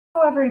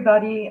Hello,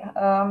 everybody.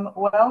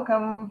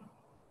 Welcome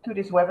to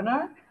this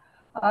webinar.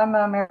 I'm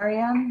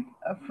Marianne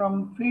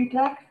from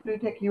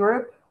FreeTech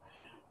Europe,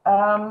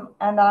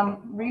 and I'm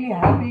really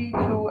happy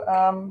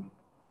to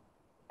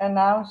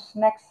announce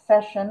next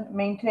session,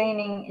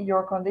 Maintaining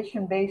Your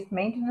Condition-Based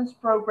Maintenance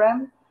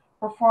Program,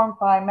 performed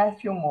by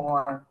Mathew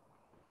Moore.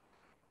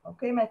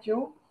 Okay,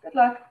 Mathew, good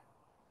luck.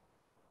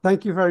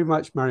 Thank you very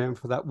much, Marianne,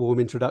 for that warm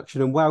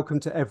introduction, and welcome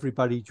to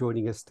everybody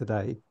joining us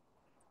today.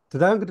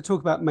 Today, I'm going to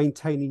talk about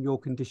maintaining your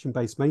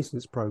condition-based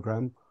maintenance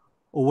program,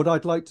 or what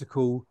I'd like to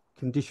call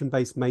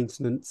condition-based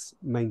maintenance.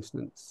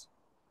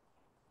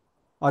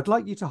 I'd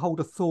like you to hold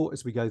a thought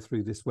as we go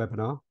through this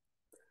webinar,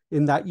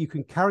 in that you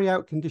can carry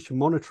out condition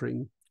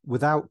monitoring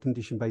without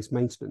condition-based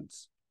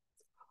maintenance,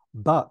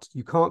 but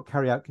you can't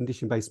carry out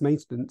condition-based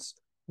maintenance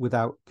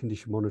without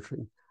condition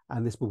monitoring,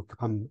 and this will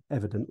become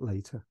evident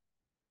later.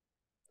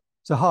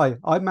 So hi,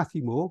 I'm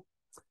Mathew Moore,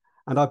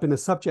 and I've been a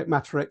subject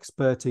matter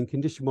expert in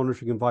condition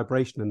monitoring and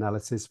vibration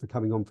analysis for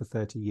coming on for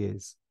 30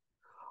 years.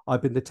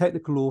 I've been the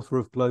technical author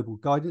of global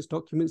guidance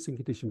documents in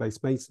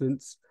condition-based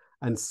maintenance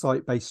and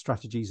site-based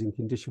strategies in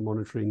condition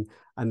monitoring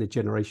and the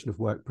generation of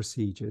work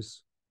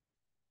procedures.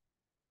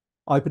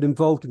 I've been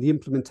involved in the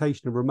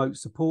implementation of remote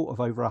support of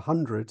over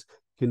 100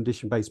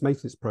 condition-based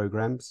maintenance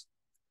programs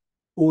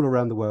all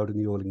around the world in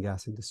the oil and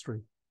gas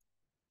industry.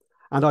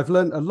 And I've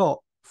learned a lot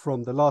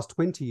from the last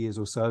 20 years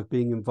or so of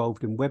being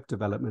involved in web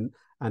development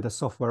and a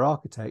software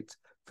architect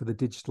for the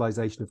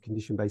digitalization of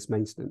condition-based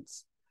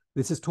maintenance.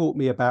 This has taught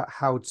me about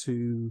how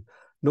to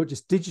not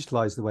just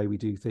digitalize the way we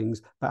do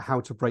things, but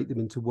how to break them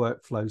into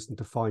workflows and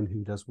define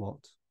who does what.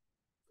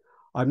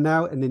 I'm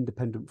now an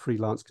independent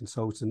freelance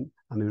consultant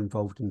and am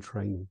involved in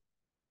training.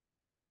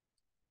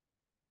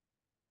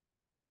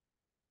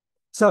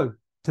 So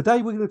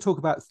today we're going to talk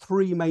about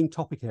three main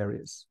topic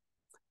areas.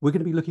 We're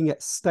going to be looking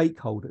at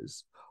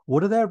stakeholders.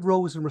 What are their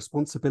roles and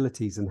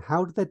responsibilities, and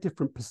how do their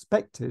different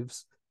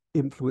perspectives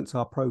influence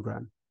our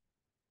program?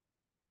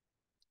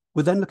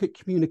 We'll then look at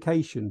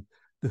communication,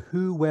 the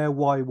who, where,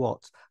 why,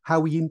 what,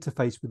 how we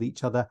interface with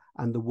each other,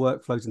 and the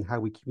workflows and how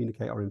we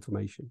communicate our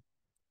information.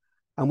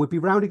 And we'll be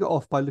rounding it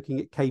off by looking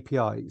at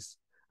KPIs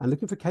and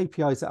looking for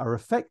KPIs that are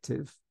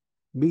effective,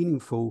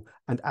 meaningful,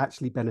 and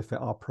actually benefit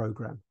our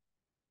program.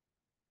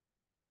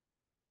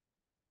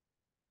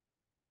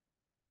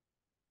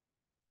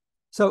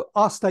 So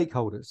our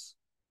stakeholders.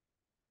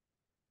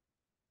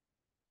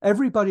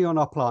 Everybody on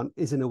our plant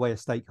is in a way a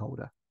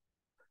stakeholder.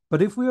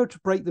 But if we were to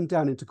break them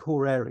down into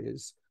core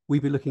areas,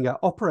 we'd be looking at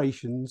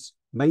operations,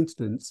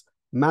 maintenance,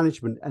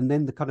 management, and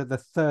then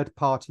the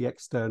third-party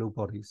external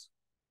bodies.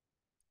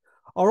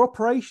 Our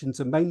operations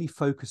are mainly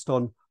focused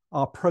on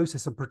our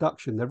process and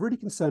production. They're really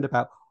concerned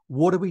about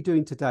what are we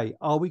doing today?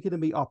 Are we going to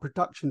meet our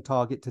production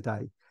target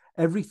today?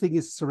 Everything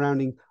is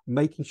surrounding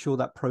making sure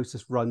that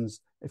process runs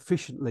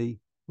efficiently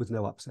with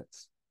no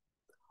upsets.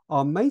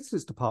 Our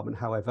maintenance department,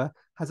 however,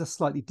 has a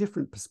slightly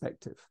different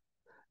perspective.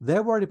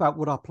 They're worried about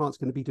what our plant's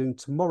going to be doing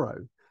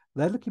tomorrow.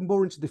 They're looking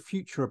more into the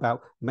future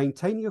about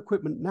maintaining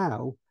equipment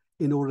now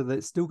in order that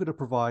it's still going to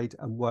provide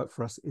and work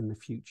for us in the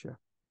future.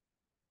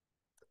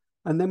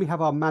 And then we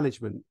have our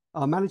management.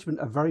 Our management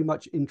are very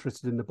much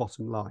interested in the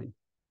bottom line.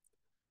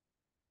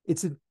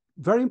 It's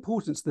very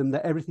important to them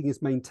that everything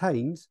is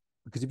maintained,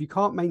 because if you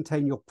can't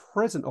maintain your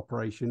present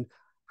operation,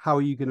 how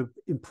are you going to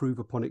improve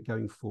upon it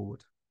going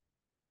forward?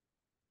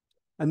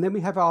 And then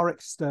we have our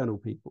external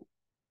people.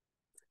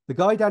 The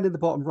guy down in the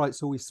bottom right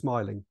is always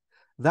smiling.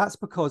 That's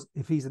because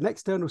if he's an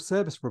external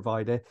service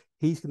provider,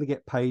 he's going to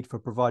get paid for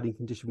providing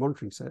condition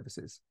monitoring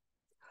services.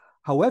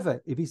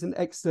 However, if he's an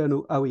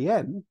external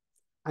OEM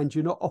and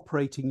you're not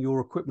operating your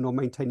equipment or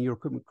maintaining your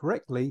equipment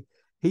correctly,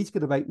 he's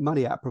going to make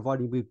money out of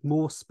providing with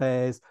more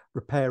spares,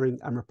 repairing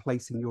and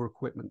replacing your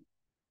equipment.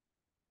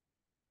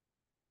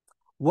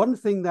 One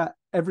thing that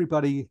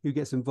everybody who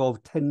gets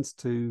involved tends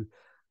to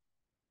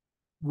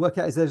work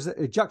out is there's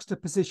a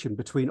juxtaposition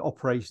between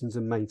operations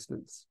and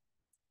maintenance.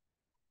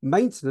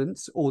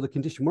 Maintenance, or the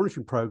condition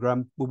monitoring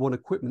program, will want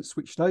equipment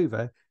switched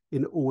over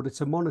in order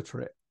to monitor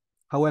it.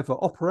 However,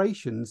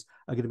 operations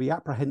are going to be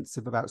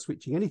apprehensive about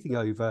switching anything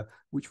over,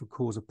 which would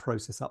cause a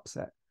process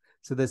upset.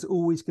 So there's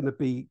always going to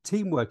be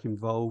teamwork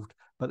involved,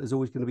 but there's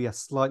always going to be a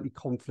slightly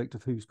conflict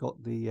of who's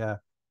got the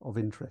of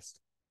interest.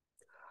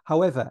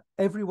 However,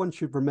 everyone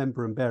should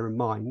remember and bear in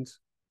mind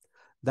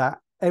that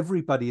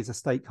everybody is a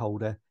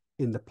stakeholder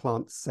in the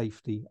plant's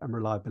safety and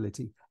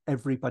reliability.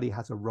 Everybody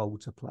has a role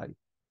to play.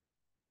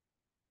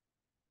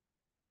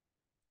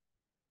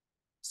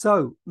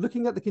 So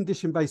looking at the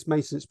condition-based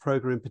maintenance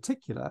program in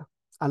particular,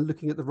 and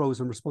looking at the roles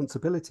and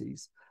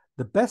responsibilities,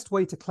 the best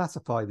way to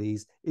classify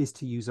these is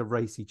to use a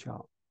RACI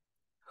chart,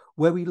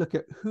 where we look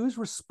at who's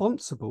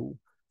responsible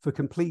for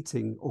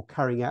completing or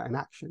carrying out an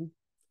action,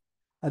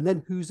 and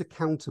then who's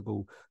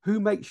accountable, who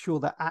makes sure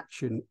that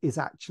action is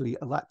actually,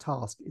 that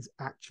task is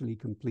actually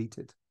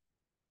completed.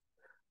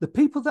 The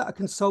people that are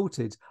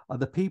consulted are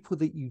the people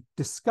that you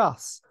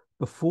discuss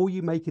before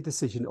you make a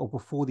decision or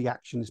before the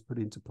action is put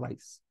into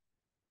place.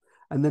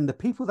 And then the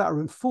people that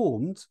are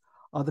informed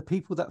are the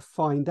people that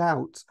find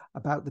out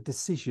about the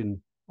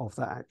decision of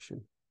that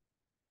action.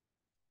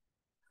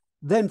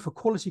 Then for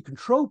quality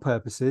control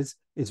purposes,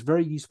 it's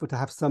very useful to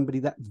have somebody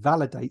that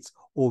validates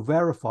or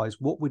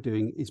verifies what we're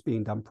doing is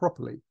being done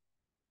properly.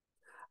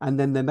 And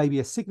then there may be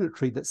a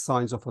signatory that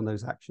signs off on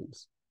those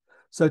actions.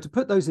 So to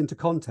put those into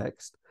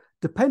context,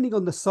 depending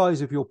on the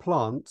size of your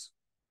plant,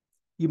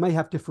 you may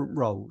have different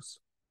roles.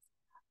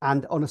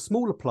 And on a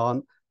smaller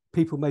plant,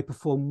 people may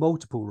perform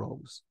multiple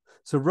roles.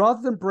 So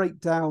rather than break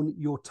down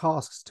your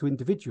tasks to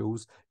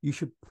individuals, you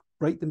should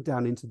break them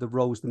down into the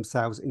roles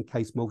themselves in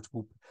case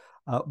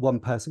one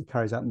person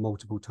carries out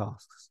multiple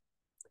tasks.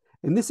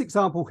 In this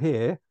example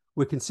here,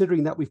 we're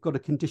considering that we've got a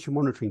condition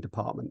monitoring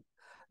department.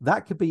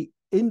 That could be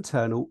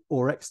internal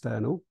or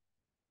external,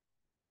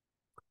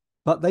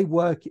 but they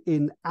work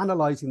in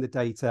analyzing the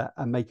data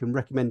and making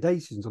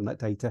recommendations on that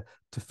data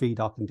to feed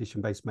our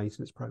condition-based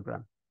maintenance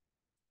program.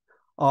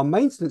 Our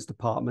maintenance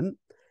department,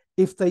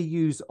 if they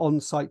use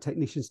on-site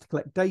technicians to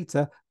collect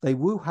data, they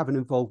will have an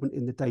involvement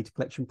in the data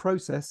collection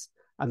process,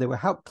 and they will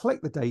help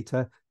collect the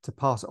data to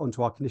pass it on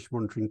to our condition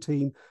monitoring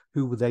team,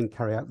 who will then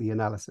carry out the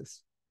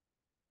analysis.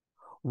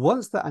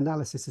 Once that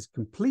analysis is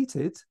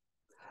completed,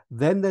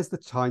 then there's the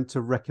time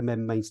to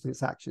recommend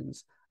maintenance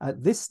actions.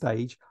 At this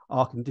stage,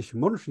 our condition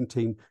monitoring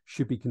team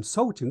should be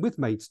consulting with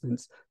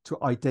maintenance to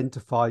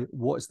identify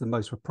what is the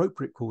most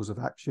appropriate course of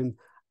action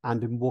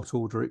and in what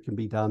order it can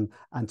be done,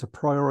 and to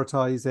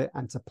prioritize it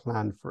and to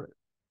plan for it.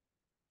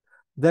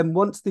 Then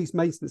once these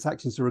maintenance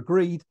actions are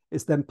agreed,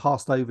 it's then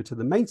passed over to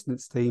the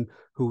maintenance team,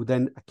 who are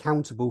then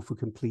accountable for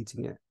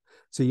completing it.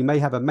 So you may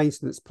have a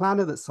maintenance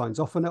planner that signs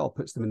off on it or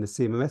puts them in the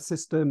CMMS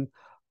system,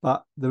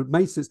 but the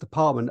maintenance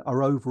department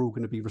are overall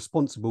going to be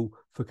responsible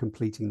for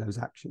completing those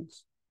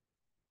actions.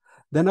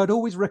 Then I'd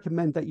always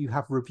recommend that you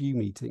have review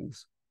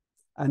meetings.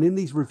 And in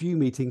these review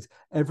meetings,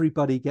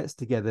 everybody gets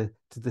together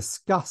to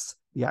discuss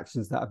the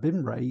actions that have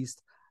been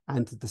raised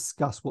and to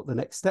discuss what the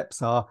next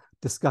steps are,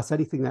 discuss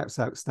anything that's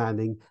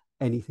outstanding,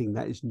 anything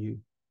that is new.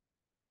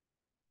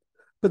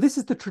 But this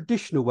is the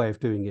traditional way of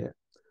doing it.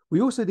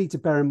 We also need to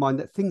bear in mind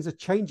that things are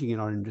changing in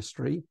our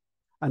industry,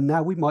 and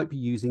now we might be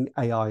using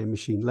AI and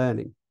machine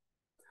learning.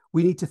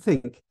 We need to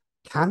think,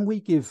 can we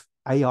give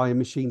AI and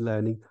machine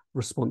learning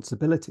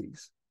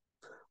responsibilities?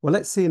 Well,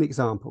 let's see an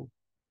example.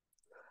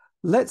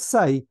 Let's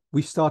say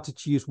we've started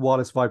to use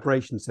wireless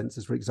vibration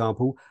sensors, for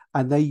example,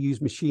 and they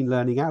use machine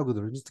learning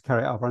algorithms to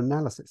carry out our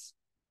analysis.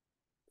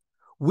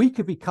 We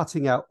could be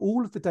cutting out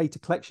all of the data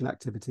collection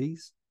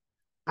activities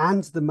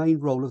and the main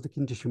role of the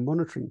condition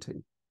monitoring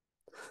team.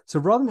 So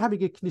rather than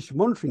having a condition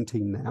monitoring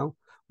team now,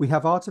 we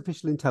have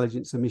artificial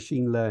intelligence and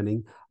machine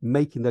learning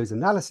making those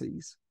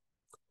analyses.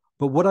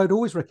 But what I'd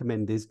always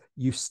recommend is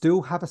you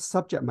still have a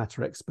subject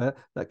matter expert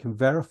that can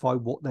verify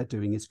what they're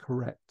doing is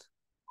correct.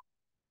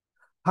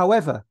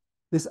 However,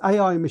 this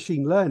AI and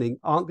machine learning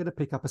aren't going to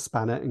pick up a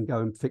spanner and go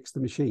and fix the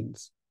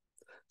machines.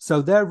 So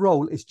their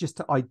role is just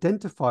to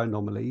identify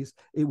anomalies.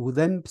 It will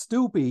then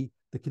still be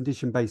the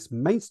condition-based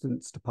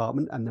maintenance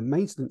department and the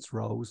maintenance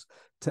roles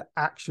to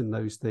action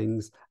those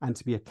things and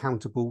to be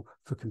accountable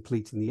for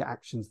completing the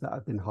actions that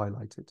have been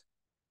highlighted.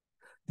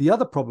 The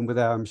other problem with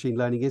AI and machine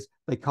learning is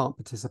they can't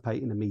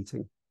participate in a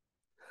meeting.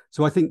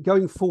 So I think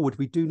going forward,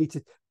 we do need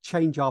to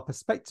change our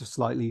perspective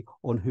slightly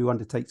on who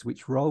undertakes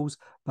which roles,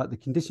 but the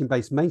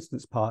condition-based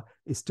maintenance part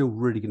is still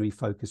really going to be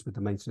focused with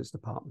the maintenance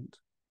department.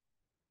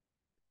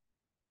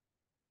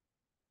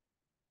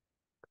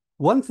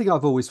 One thing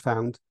I've always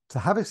found, to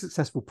have a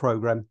successful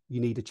program, you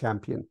need a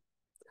champion.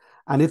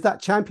 And if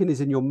that champion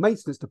is in your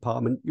maintenance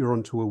department, you're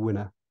onto a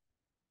winner.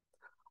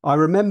 I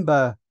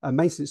remember a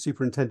maintenance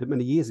superintendent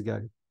many years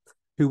ago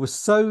who was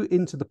so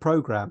into the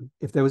program,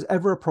 if there was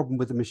ever a problem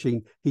with the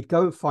machine, he'd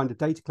go and find a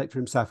data collector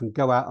himself and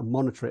go out and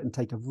monitor it and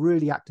take a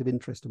really active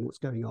interest in what's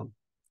going on.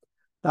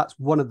 That's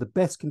one of the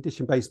best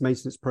condition-based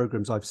maintenance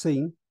programs I've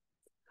seen.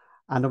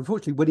 And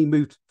unfortunately, when he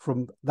moved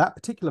from that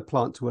particular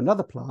plant to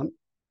another plant,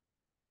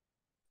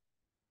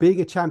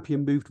 being a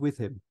champion moved with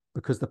him,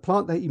 because the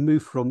plant that he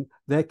moved from,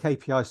 their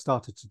KPIs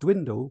started to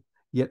dwindle,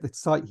 yet the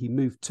site he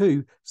moved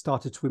to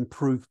started to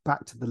improve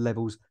back to the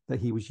levels that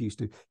he was used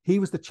to. He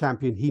was the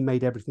champion. He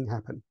made everything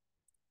happen.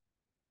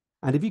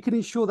 And if you can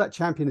ensure that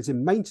champion is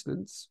in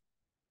maintenance,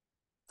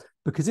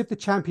 because if the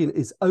champion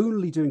is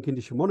only doing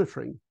condition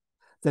monitoring,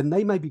 then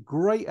they may be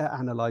great at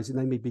analyzing,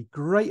 they may be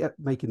great at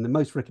making the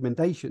most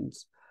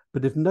recommendations,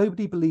 but if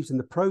nobody believes in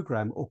the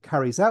program or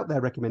carries out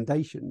their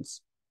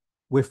recommendations,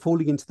 we're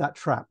falling into that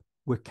trap.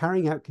 We're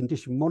carrying out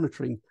condition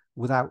monitoring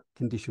without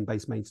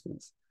condition-based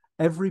maintenance.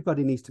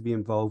 Everybody needs to be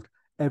involved,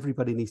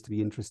 everybody needs to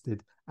be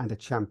interested, and a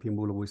champion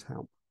will always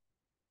help.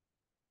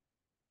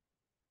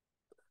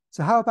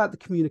 So how about the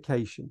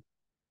communication?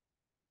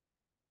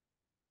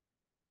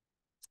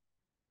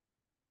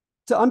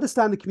 To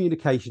understand the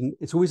communication,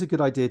 it's always a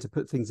good idea to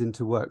put things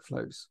into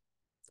workflows.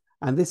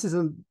 And this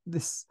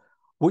is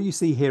what you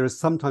see here is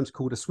sometimes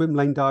called a swim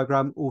lane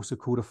diagram, also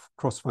called a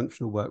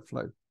cross-functional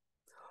workflow.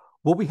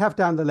 What we have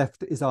down the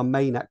left is our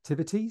main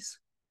activities.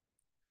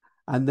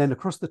 And then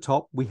across the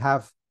top, we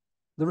have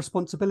the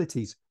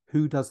responsibilities.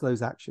 Who does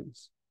those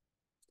actions?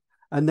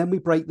 And then we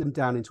break them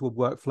down into a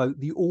workflow,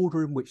 the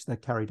order in which they're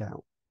carried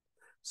out.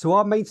 So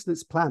our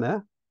maintenance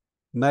planner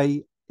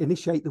may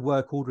initiate the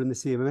work order in the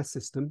CMMS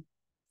system,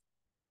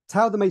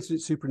 tell the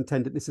maintenance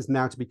superintendent this is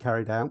now to be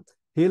carried out.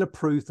 He'll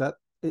approve that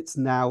it's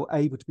now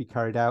able to be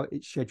carried out,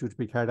 it's scheduled to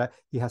be carried out,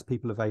 he has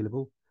people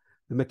available.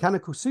 The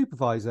mechanical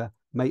supervisor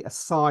may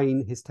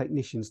assign his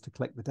technicians to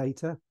collect the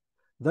data.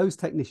 Those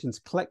technicians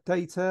collect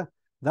data,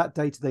 that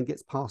data then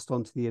gets passed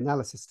on to the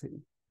analysis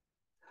team.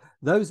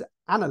 Those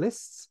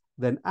analysts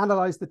then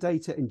analyze the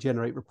data and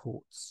generate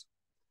reports.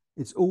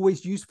 It's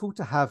always useful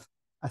to have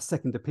a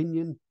second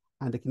opinion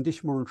and a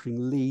condition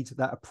monitoring lead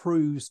that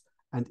approves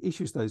and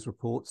issues those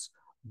reports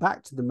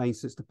back to the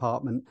maintenance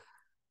department.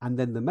 And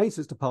then the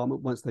maintenance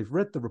department, once they've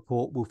read the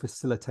report, will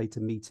facilitate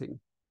a meeting.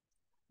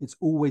 It's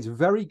always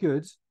very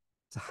good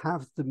to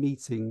have the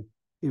meeting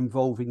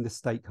involving the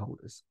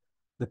stakeholders.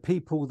 The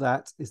people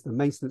that is the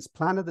maintenance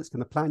planner that's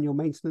going to plan your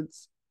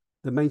maintenance,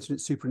 the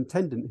maintenance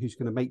superintendent who's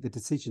going to make the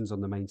decisions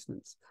on the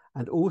maintenance,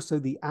 and also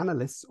the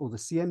analysts or the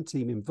CM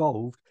team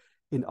involved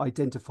in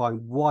identifying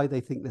why they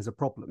think there's a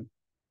problem.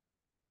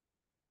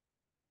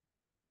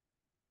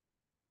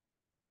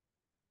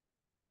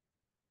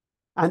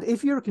 And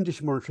if you're a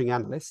condition monitoring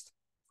analyst,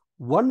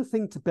 one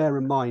thing to bear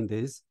in mind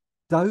is,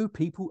 do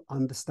people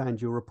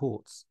understand your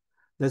reports?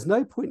 There's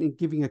no point in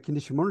giving a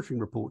condition monitoring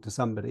report to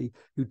somebody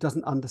who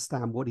doesn't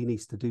understand what he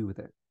needs to do with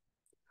it.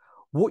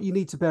 What you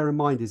need to bear in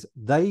mind is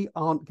they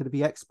aren't going to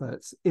be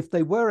experts. If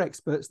they were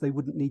experts, they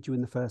wouldn't need you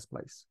in the first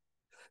place.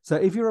 So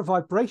if you're a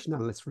vibration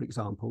analyst, for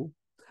example,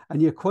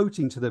 and you're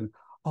quoting to them,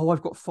 oh,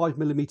 I've got 5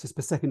 millimeters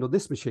per second on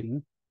this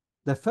machine,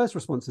 their first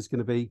response is going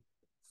to be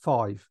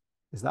 5.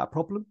 Is that a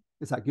problem?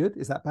 Is that good?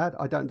 Is that bad?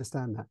 I don't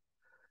understand that.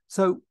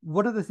 So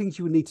what are the things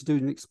you would need to do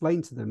and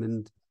explain to them?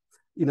 And,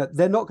 you know,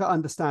 they're not going to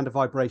understand a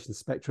vibration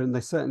spectrum, and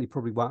they certainly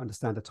probably won't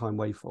understand a time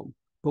waveform.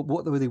 But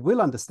what they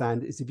will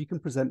understand is if you can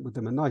present with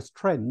them a nice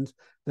trend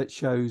that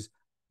shows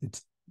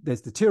that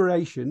there's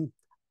deterioration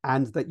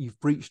and that you've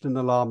breached an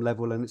alarm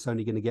level and it's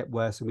only going to get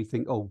worse. And we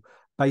think, oh,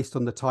 based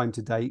on the time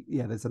to date,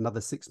 yeah, there's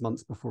another 6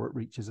 months before it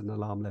reaches an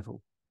alarm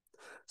level.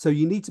 So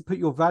you need to put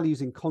your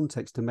values in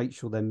context to make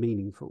sure they're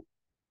meaningful.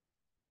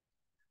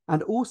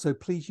 And also,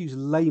 please use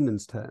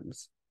layman's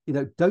terms. You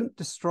know, don't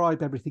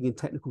describe everything in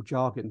technical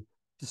jargon.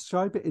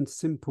 Describe it in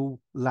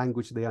simple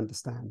language they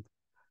understand.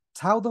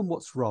 Tell them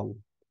what's wrong.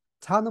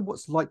 Tell them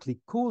what's likely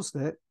caused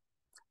it,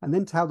 and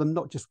then tell them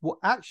not just what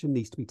action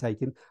needs to be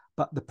taken,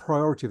 but the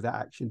priority of that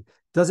action.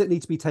 Does it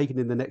need to be taken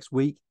in the next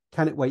week?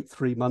 Can it wait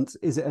 3 months?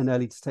 Is it an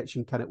early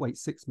detection? Can it wait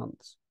 6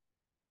 months?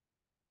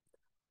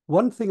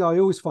 One thing I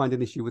always find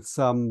an issue with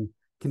some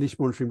condition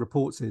monitoring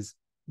reports is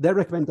their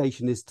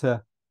recommendation is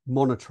to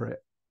monitor it.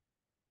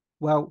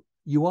 Well,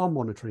 you are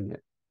monitoring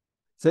it.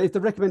 So if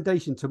the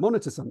recommendation to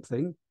monitor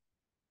something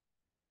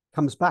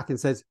comes back and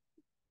says,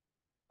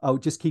 oh,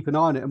 just keep an eye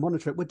on it and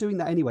monitor it, we're doing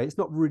that anyway. It's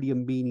not really a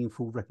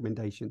meaningful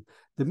recommendation.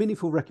 The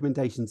meaningful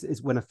recommendations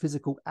is when a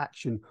physical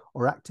action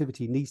or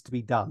activity needs to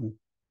be done,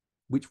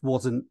 which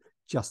wasn't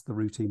just the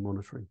routine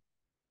monitoring.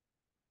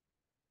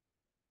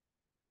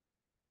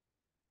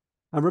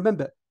 And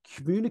remember,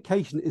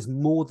 communication is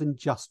more than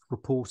just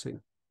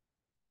reporting.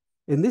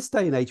 In this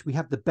day and age, we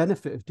have the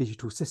benefit of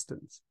digital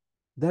systems.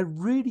 They're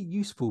really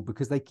useful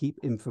because they keep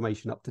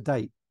information up to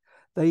date.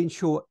 They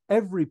ensure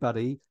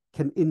everybody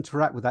can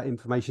interact with that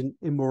information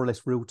in more or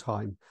less real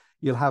time.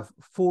 You'll have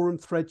forum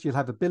threads, you'll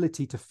have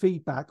ability to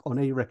feedback on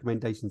any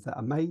recommendations that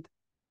are made.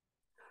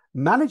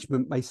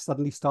 Management may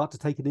suddenly start to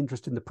take an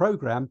interest in the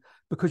program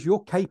because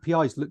your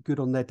KPIs look good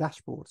on their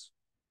dashboards.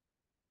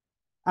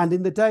 And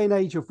in the day and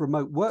age of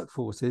remote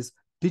workforces,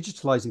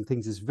 digitalizing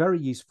things is very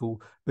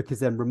useful because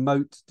then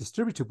remote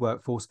distributed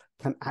workforce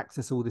can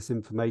access all this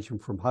information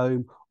from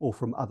home or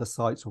from other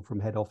sites or from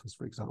head office,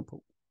 for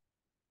example.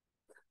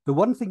 The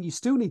one thing you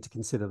still need to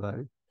consider,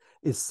 though,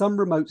 is some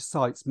remote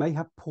sites may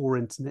have poor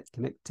internet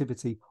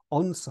connectivity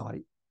on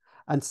site,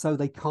 and so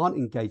they can't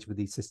engage with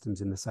these systems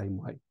in the same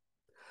way.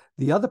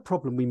 The other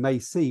problem we may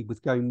see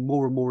with going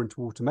more and more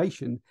into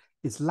automation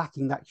is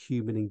lacking that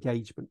human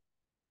engagement.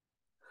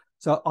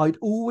 So I'd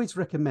always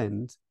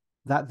recommend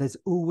that there's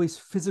always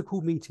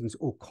physical meetings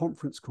or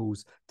conference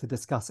calls to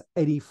discuss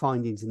any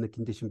findings in the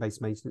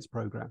condition-based maintenance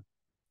program.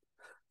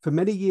 For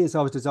many years,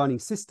 I was designing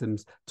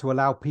systems to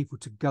allow people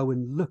to go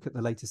and look at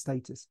the latest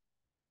status.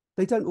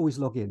 They don't always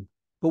log in,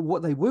 but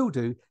what they will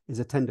do is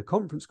attend a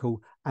conference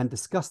call and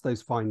discuss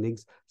those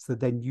findings so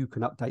then you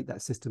can update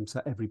that system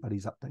so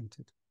everybody's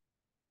updated.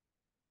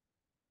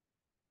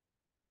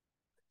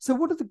 So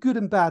what are the good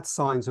and bad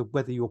signs of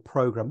whether your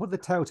program, what are the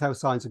telltale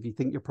signs if you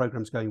think your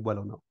program's going well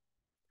or not?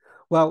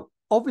 Well,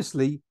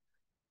 obviously,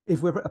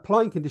 if we're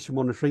applying condition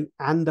monitoring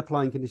and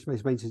applying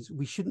condition-based maintenance,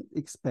 we shouldn't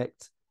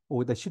expect,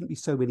 or there shouldn't be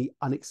so many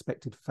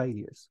unexpected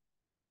failures.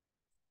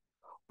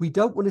 We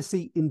don't want to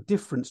see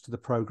indifference to the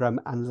program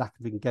and lack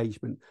of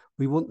engagement.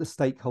 We want the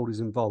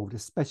stakeholders involved,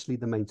 especially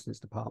the maintenance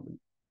department.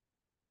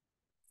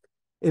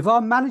 If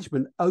our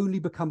management only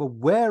become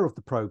aware of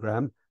the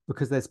program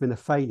because there's been a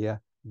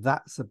failure,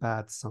 that's a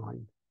bad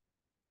sign.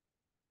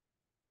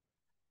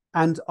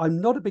 And I'm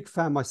not a big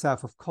fan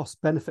myself of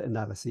cost-benefit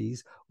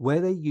analyses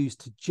where they're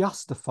used to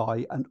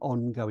justify an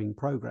ongoing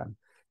program.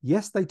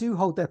 Yes, they do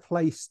hold their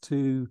place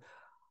to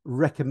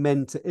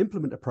recommend to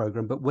implement a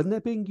program, but when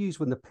they're being used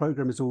when the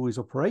program is always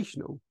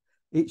operational,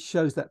 it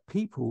shows that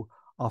people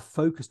are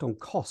focused on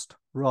cost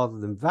rather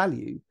than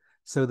value.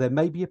 So there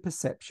may be a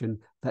perception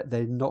that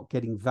they're not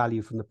getting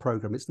value from the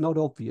program. It's not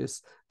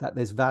obvious that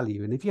there's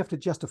value. And if you have to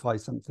justify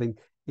something,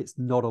 it's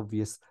not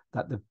obvious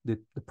that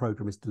the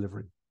program is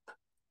delivering.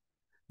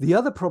 The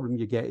other problem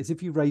you get is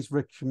if you raise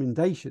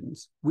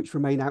recommendations which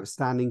remain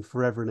outstanding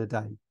forever and a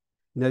day.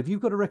 You know, if you've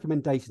got a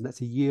recommendation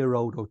that's a year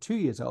old or 2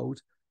 years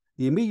old,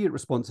 the immediate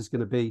response is going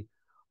to be,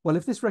 well,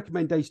 if this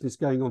recommendation is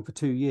going on for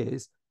 2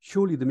 years,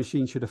 surely the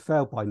machine should have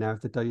failed by now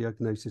if the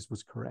diagnosis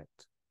was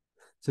correct.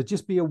 So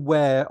just be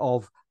aware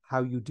of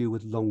how you deal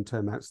with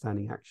long-term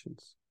outstanding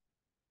actions.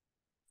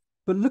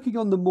 But looking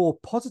on the more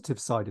positive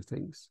side of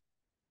things,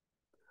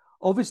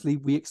 obviously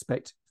we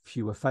expect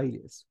fewer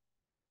failures.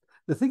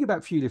 The thing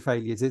about fewer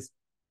failures is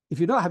if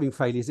you're not having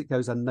failures, it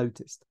goes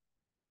unnoticed.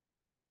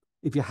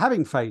 If you're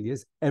having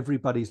failures,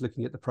 everybody's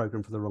looking at the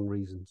program for the wrong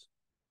reasons.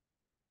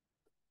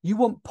 You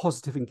want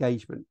positive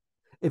engagement.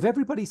 If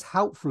everybody's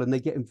helpful and they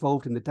get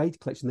involved in the data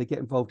collection, they get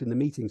involved in the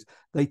meetings,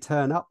 they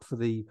turn up for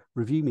the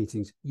review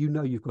meetings, you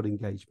know you've got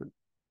engagement.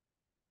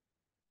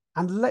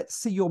 And let's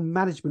see your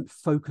management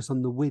focus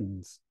on the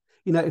wins.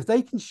 You know, if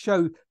they can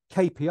show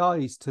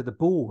KPIs to the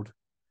board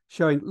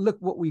showing, look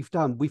what we've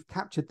done, we've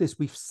captured this,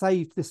 we've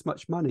saved this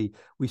much money,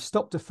 we've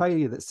stopped a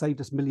failure that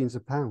saved us millions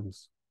of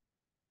pounds.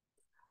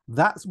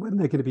 That's when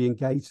they're going to be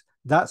engaged.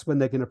 That's when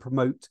they're going to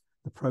promote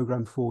the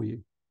program for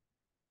you.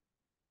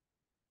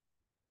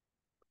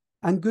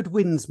 And good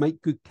wins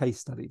make good case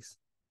studies.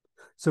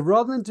 So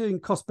rather than doing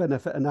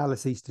cost-benefit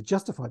analyses to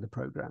justify the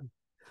program,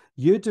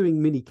 you're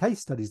doing mini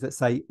case studies that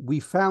say, we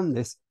found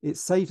this, it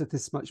saved us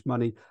this much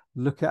money,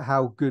 look at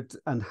how good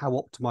and how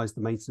optimized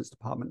the maintenance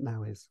department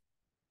now is.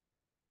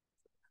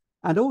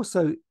 And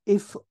also,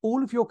 if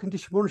all of your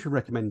condition monitoring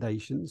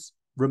recommendations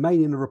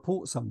remain in a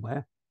report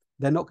somewhere,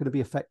 they're not going to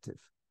be effective.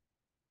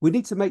 We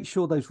need to make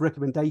sure those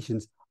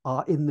recommendations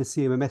are in the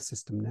CMMS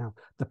system now.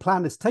 The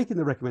plan has taken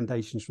the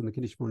recommendations from the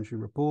condition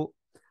monitoring report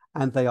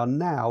and they are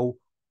now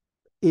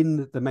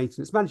in the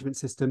maintenance management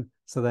system.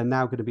 So they're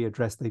now going to be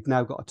addressed. They've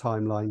now got a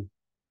timeline.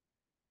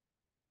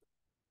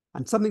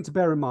 And something to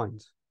bear in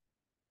mind,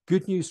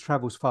 good news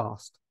travels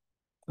fast,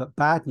 but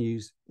bad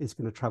news is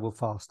going to travel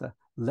faster.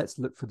 Let's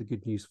look for the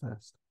good news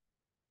first.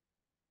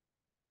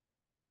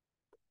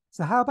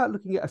 So how about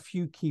looking at a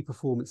few key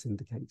performance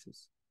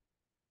indicators?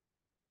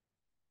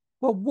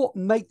 Well, what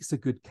makes a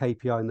good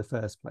KPI in the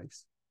first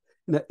place?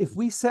 You know, if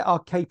we set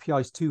our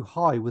KPIs too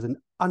high with an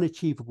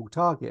unachievable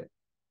target,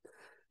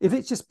 if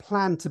it's just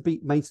planned to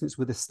beat maintenance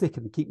with a stick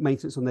and keep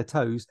maintenance on their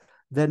toes,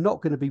 they're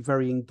not going to be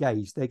very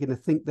engaged. They're going to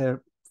think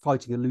they're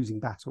fighting a losing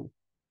battle.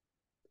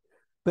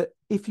 But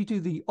if you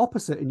do the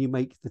opposite and you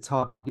make the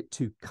target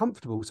too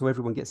comfortable so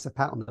everyone gets a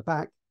pat on the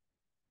back,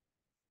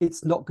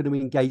 it's not going to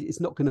engage.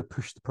 It's not going to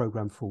push the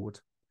program forward.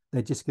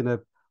 They're just going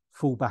to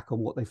fall back on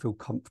what they feel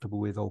comfortable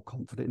with or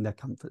confident in their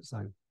comfort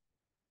zone.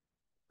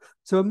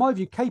 So in my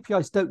view,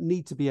 KPIs don't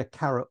need to be a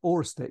carrot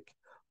or a stick,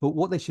 but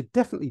what they should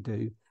definitely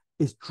do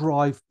is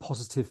drive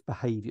positive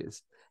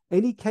behaviors.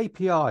 Any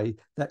KPI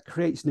that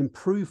creates an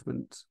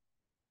improvement,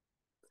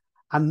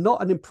 and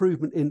not an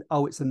improvement in,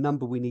 oh, it's a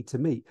number we need to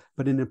meet,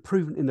 but an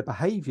improvement in the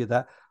behavior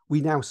that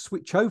we now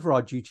switch over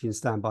our duty and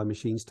standby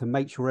machines to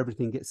make sure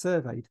everything gets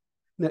surveyed.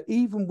 Now,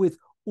 even with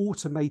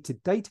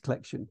automated data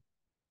collection,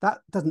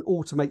 that doesn't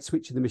automate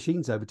switching the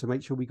machines over to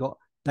make sure we got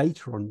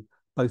data on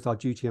both our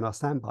duty and our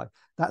standby.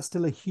 That's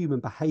still a human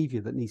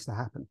behavior that needs to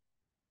happen.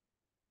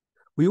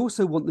 We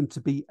also want them to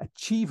be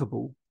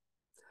achievable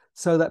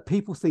so that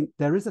people think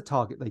there is a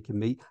target they can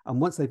meet. And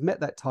once they've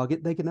met that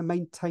target, they're going to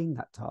maintain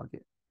that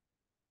target.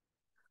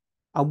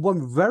 And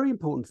one very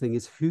important thing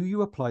is who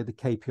you apply the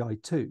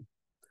KPI to.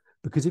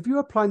 Because if you're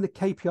applying the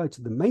KPI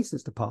to the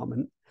maintenance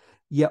department,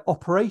 yet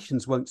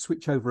operations won't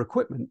switch over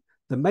equipment,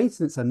 the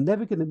maintenance are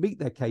never going to meet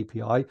their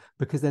KPI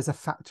because there's a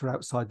factor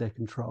outside their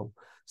control.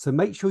 So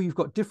make sure you've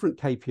got different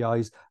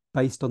KPIs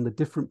based on the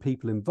different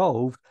people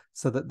involved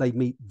so that they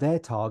meet their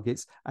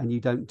targets and you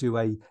don't do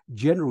a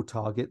general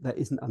target that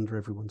isn't under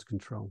everyone's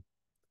control.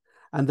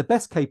 And the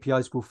best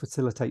KPIs will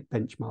facilitate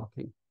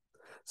benchmarking.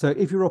 So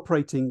if you're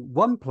operating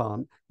one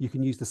plant, you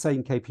can use the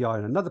same KPI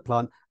in another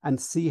plant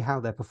and see how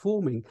they're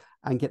performing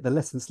and get the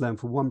lessons learned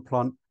from one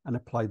plant and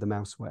apply them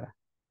elsewhere.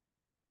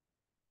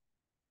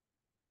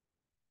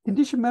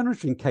 Condition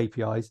monitoring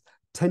KPIs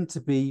tend to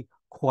be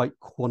quite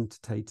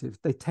quantitative.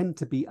 They tend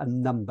to be a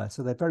number,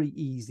 so they're very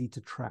easy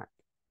to track.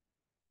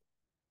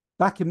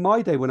 Back in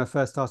my day, when I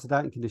first started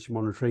out in condition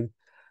monitoring,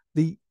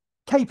 the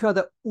KPI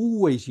that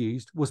always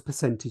used was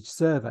percentage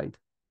surveyed.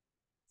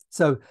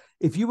 So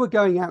if you were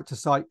going out to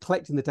site,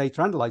 collecting the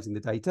data, analyzing the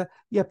data,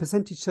 yeah,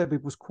 percentage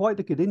surveyed was quite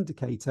a good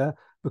indicator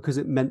because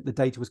it meant the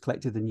data was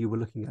collected and you were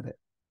looking at it.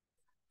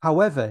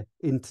 However,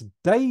 in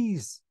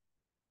today's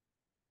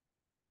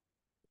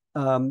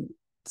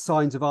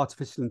signs of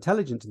artificial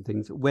intelligence and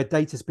things where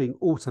data is being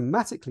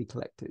automatically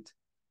collected,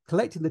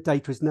 collecting the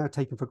data is now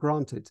taken for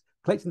granted.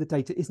 Collecting the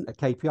data isn't a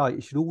KPI,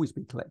 it should always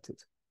be collected.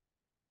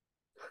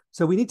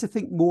 So we need to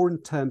think more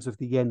in terms of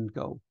the end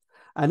goal.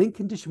 And in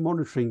condition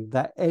monitoring,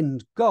 that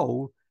end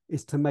goal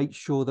is to make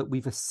sure that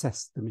we've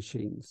assessed the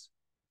machines.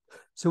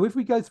 So if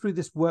we go through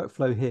this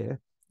workflow here,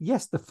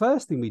 yes, the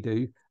first thing we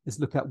do is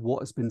look at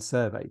what has been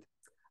surveyed.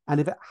 And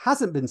if it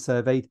hasn't been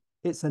surveyed,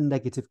 it's a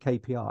negative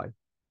KPI.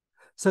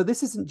 So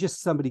this isn't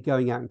just somebody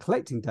going out and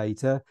collecting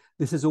data.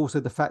 This is also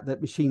the fact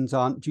that machines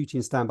aren't, duty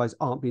and standbys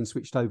aren't being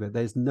switched over.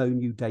 There's no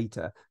new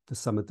data for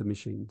some of the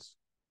machines.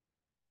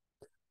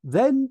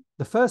 Then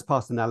the first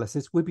pass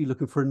analysis, we'd be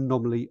looking for an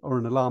anomaly or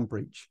an alarm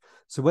breach.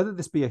 So whether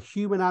this be a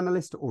human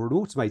analyst or an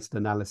automated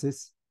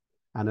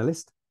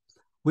analyst,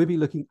 we'd be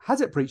looking,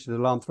 has it breached an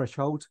alarm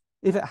threshold?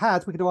 If it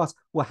has, we're going to ask,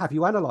 well, have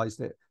you analyzed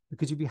it?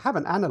 Because if you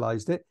haven't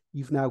analyzed it,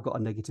 you've now got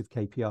a negative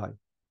KPI.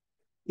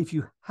 If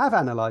you have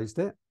analyzed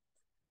it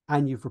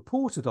and you've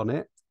reported on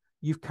it,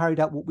 you've carried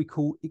out what we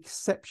call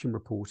exception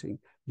reporting.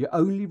 You're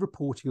only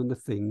reporting on the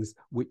things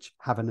which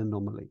have an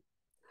anomaly.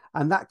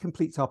 And that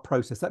completes our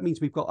process. That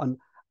means we've got an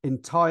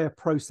entire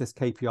process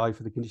KPI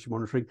for the condition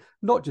monitoring,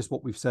 not just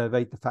what we've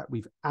surveyed, the fact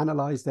we've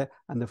analyzed it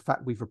and the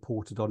fact we've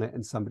reported on it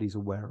and somebody's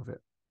aware of it.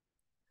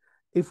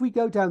 If we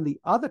go down the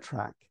other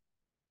track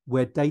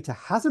where data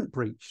hasn't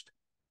breached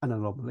an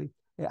anomaly,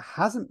 it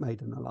hasn't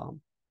made an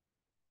alarm,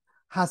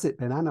 has it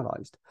been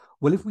analyzed?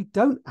 Well, if we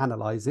don't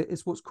analyze it,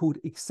 it's what's called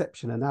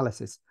exception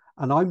analysis.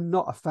 And I'm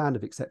not a fan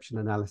of exception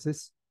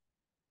analysis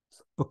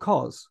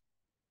because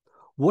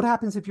what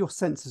happens if your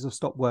sensors have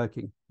stopped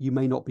working? You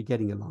may not be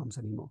getting alarms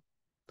anymore.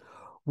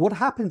 What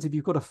happens if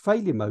you've got a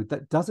failure mode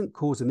that doesn't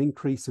cause an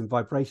increase in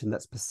vibration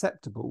that's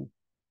perceptible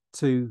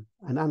to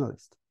an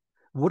analyst?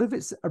 What if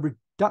it's a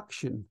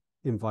reduction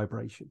in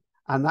vibration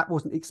and that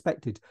wasn't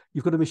expected?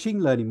 You've got a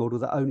machine learning model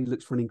that only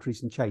looks for an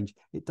increase in change.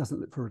 It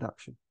doesn't look for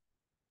reduction.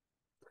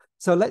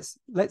 So let's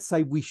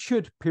say we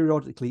should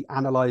periodically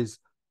analyze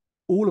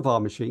all of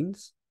our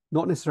machines,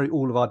 not necessarily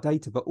all of our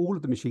data, but all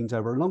of the machines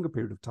over a longer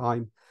period of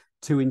time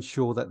to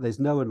ensure that there's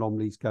no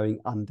anomalies going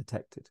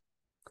undetected.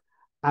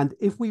 And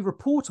if we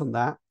report on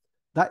that,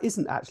 that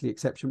isn't actually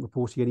exception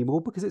reporting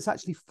anymore because it's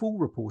actually full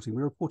reporting.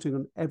 We're reporting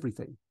on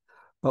everything,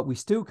 but we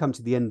still come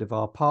to the end of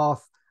our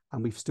path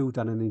and we've still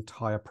done an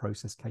entire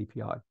process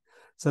KPI.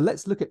 So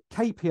let's look at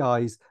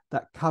KPIs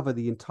that cover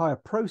the entire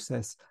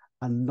process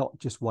and not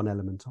just one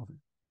element of it.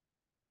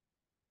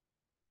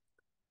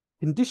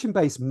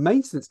 Condition-based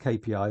maintenance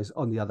KPIs,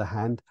 on the other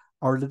hand,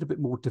 are a little bit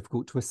more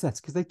difficult to assess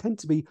because they tend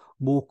to be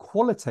more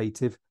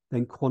qualitative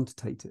than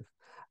quantitative,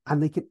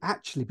 and they can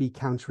actually be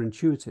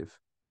counterintuitive.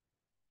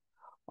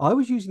 I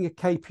was using a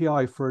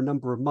KPI for a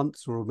number of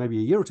months or maybe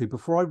a year or two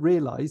before I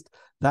realized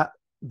that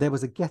there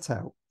was a get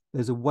out.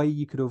 There's a way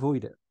you could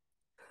avoid it.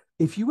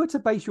 If you were to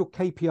base your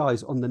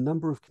KPIs on the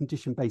number of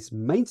condition-based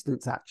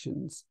maintenance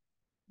actions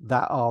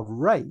that are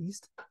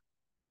raised,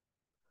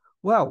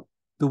 well,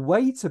 the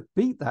way to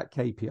beat that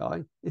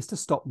KPI is to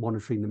stop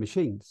monitoring the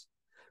machines.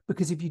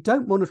 Because if you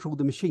don't monitor all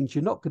the machines,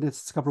 you're not going to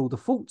discover all the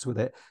faults with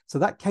it. So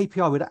that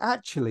KPI would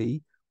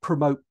actually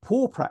promote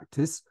poor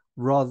practice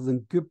rather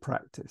than good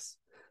practice.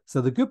 So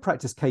the good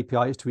practice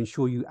KPI is to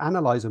ensure you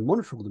analyze and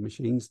monitor all the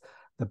machines.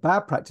 The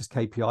bad practice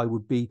KPI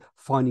would be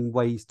finding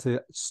ways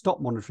to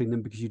stop monitoring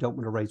them because you don't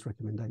want to raise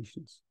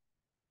recommendations.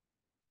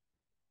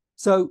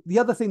 So the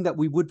other thing that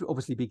we would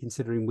obviously be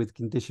considering with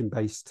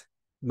condition-based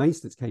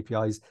maintenance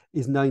KPIs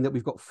is knowing that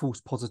we've got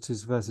false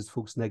positives versus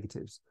false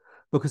negatives.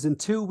 Because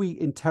until we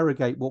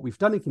interrogate what we've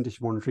done in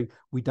condition monitoring,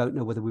 we don't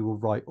know whether we were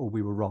right or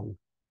we were wrong.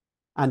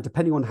 And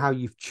depending on how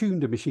you've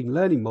tuned a machine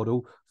learning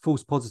model,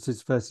 false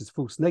positives versus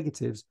false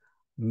negatives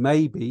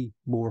may be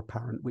more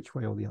apparent which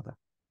way or the other.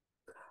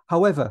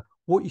 However,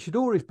 what you should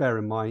always bear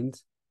in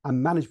mind,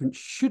 and management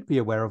should be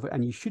aware of it,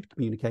 and you should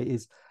communicate,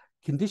 is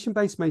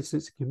condition-based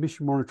maintenance and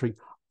condition monitoring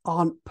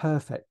aren't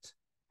perfect.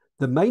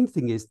 The main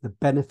thing is the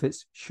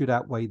benefits should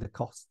outweigh the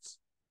costs.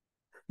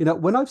 You know,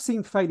 when I've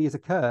seen failures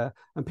occur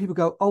and people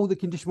go, oh, the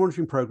condition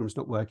monitoring program's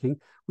not working,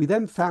 we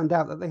then found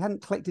out that they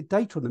hadn't collected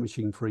data on the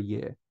machine for a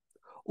year,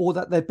 or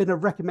that there'd been a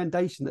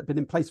recommendation that had been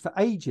in place for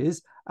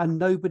ages and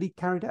nobody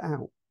carried it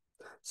out.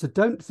 So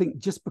don't think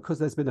just because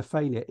there's been a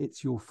failure,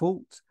 it's your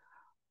fault.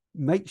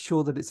 Make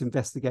sure that it's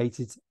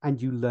investigated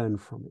and you learn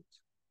from it.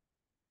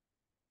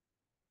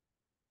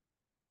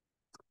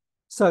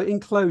 So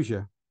in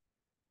closure,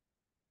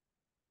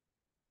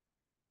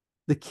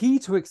 the key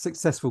to a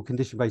successful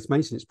condition-based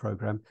maintenance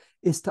program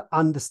is to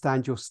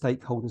understand your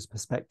stakeholders'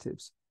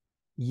 perspectives.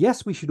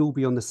 Yes, we should all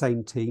be on the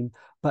same team,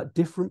 but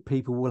different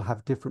people will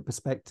have different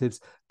perspectives.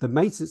 The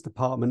maintenance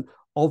department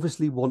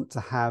obviously want to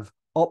have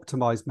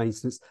optimized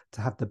maintenance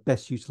to have the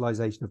best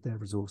utilization of their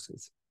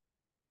resources.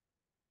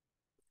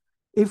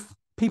 If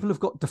people have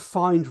got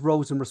defined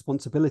roles and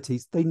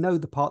responsibilities, they know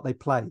the part they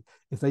play.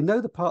 If they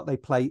know the part they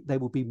play, they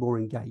will be more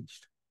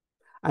engaged.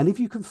 And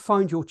if you can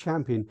find your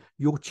champion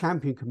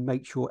can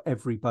make sure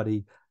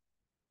everybody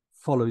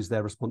follows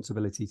their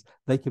responsibilities.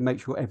 They can make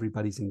sure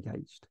everybody's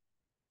engaged.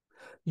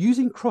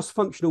 Using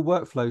cross-functional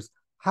workflows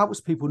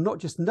helps people not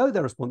just know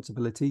their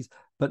responsibilities,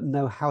 but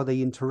know how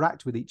they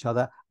interact with each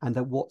other and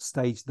at what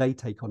stage they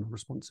take on a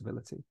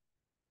responsibility.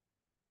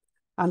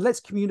 And let's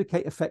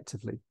communicate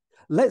effectively.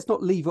 Let's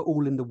not leave it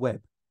all in the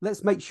web.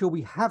 Let's make sure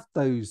we have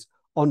those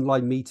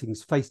online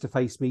meetings,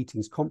 face-to-face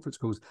meetings, conference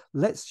calls.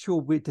 Let's sure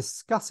we're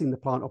discussing the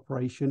plant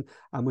operation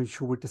and we're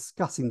sure we're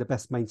discussing the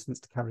best maintenance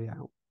to carry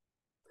out.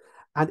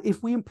 And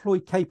if we employ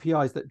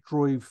KPIs that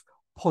drive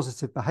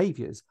positive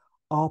behaviors,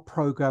 our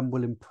program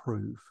will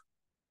improve.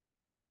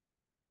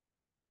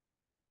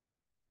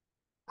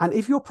 And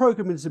if your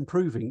program is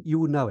improving, you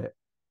will know it,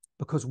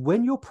 because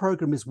when your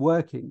program is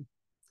working,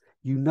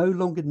 you no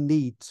longer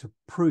need to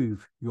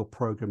prove your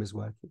program is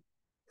working.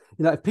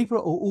 You know, if people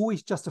are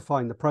always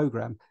justifying the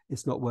program,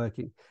 it's not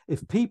working.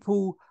 If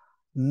people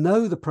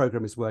know the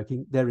program is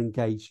working, they're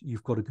engaged,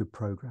 you've got a good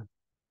program.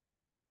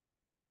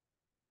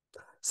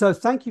 So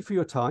thank you for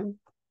your time.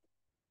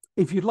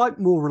 If you'd like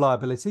more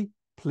reliability,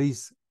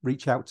 please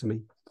reach out to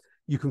me.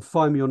 You can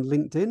find me on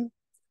LinkedIn.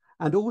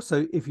 And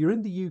also, if you're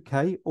in the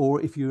UK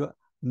or if you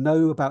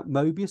know about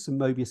Mobius and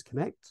Mobius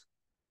Connect,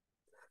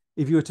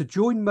 if you were to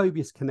join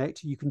Mobius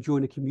Connect, you can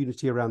join a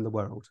community around the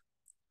world.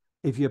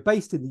 If you're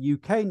based in the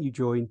UK and you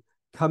join,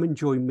 come and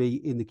join me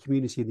in the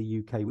community in the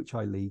UK, which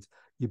I lead.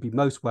 You'd be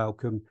most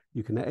welcome.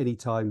 You can at any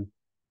time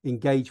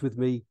engage with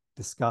me,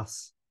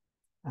 discuss.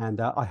 And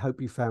I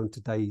hope you found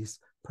today's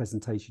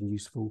presentation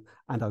useful,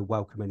 and I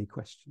welcome any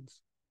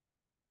questions.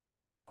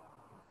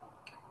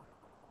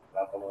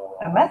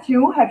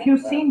 Matthew, have you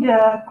seen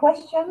the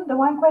question, the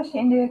one question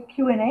in the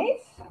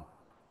Q&A's?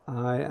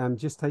 I am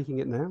just taking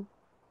it now.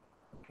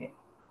 Okay.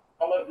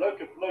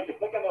 Leuke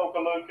plek en ook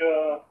een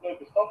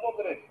leuke standbeeld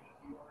erin.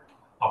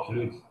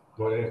 Absoluut.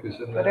 So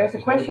there's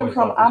a question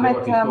from Ahmed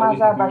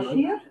Mazar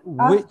Bashir.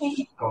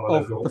 Which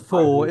of the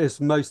four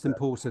is most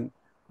important?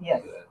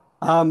 Yes.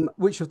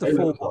 Which of the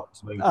four?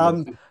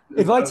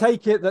 If I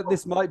take it that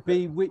this might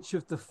be which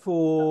of the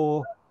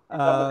four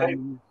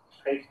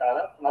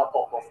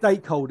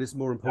stakeholders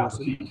more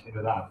important?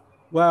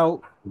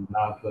 Well,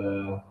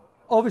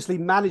 obviously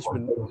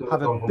management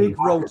have a big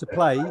role to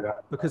play,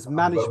 because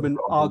management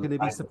are going to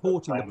be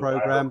supporting the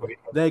program.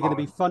 They're going to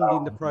be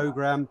funding the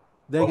program.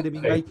 They're going to be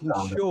making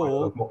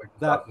sure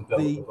that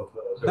the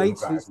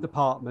maintenance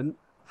department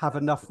have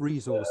enough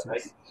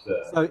resources.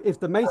 So if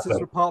the maintenance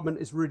department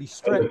is really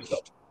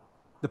stretched,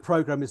 the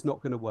program is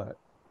not going to work.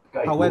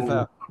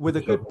 However, with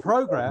a good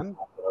program,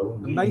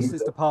 the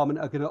maintenance department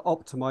are going to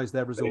optimize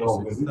their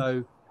resources.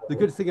 So the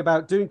good thing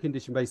about doing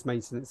condition-based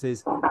maintenance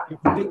is you're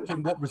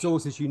predicting what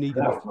resources you need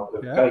in the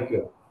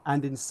future.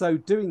 And in so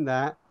doing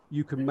that,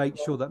 you can make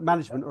sure that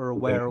management are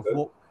aware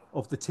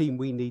of the team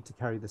we need to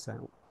carry this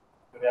out.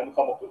 Okay,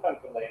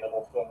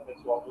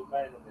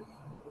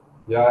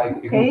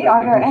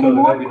 are there any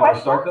more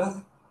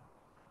questions?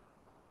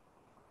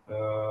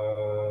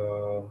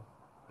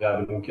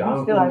 We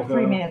still have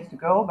 3 minutes to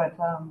go, but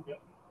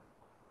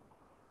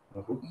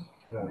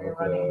we're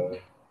running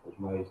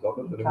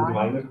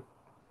time.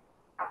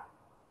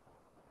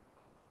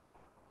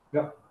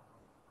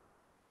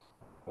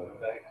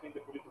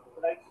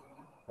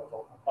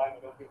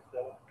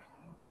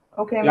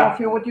 Okay,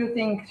 Matthew, what do you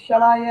think?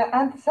 Shall I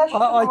end the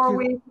session?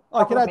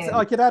 I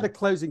could add a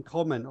closing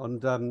comment on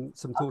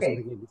some thoughts and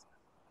beginnings.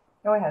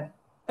 Go ahead.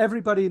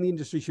 Everybody in the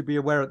industry should be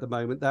aware at the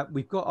moment that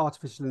we've got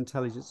artificial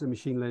intelligence and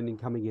machine learning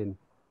coming in.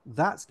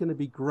 That's going to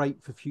be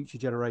great for future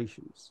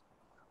generations.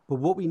 But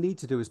what we need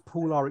to do is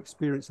pool our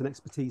experience and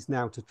expertise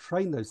now to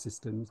train those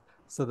systems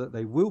so that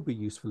they will be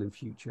useful in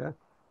future.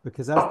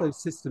 Because as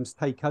those systems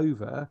take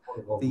over,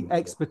 the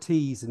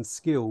expertise and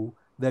skill,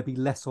 there'll be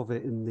less of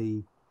it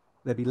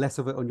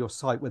on your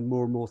site when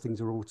more and more things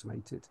are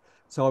automated.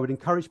 So I would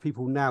encourage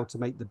people now to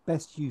make the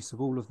best use of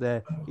all of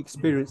their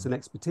experience and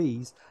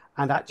expertise,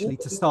 and actually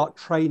to start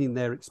training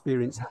their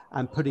experience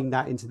and putting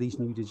that into these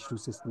new digital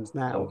systems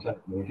now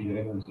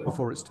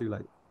before it's too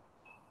late.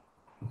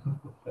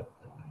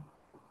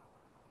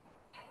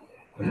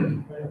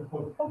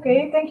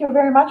 Okay, thank you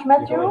very much,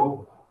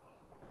 Matthew.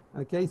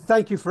 Okay,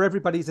 thank you for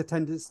everybody's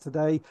attendance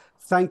today.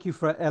 Thank you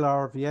for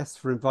LRVS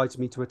for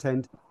inviting me to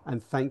attend,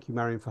 and thank you,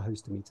 Marion, for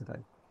hosting me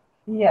today.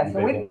 Yes,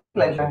 with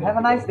pleasure. Have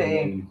a nice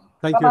day.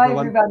 Thank you,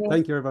 everyone.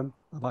 Thank you, everyone.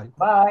 Bye-bye.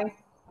 Bye.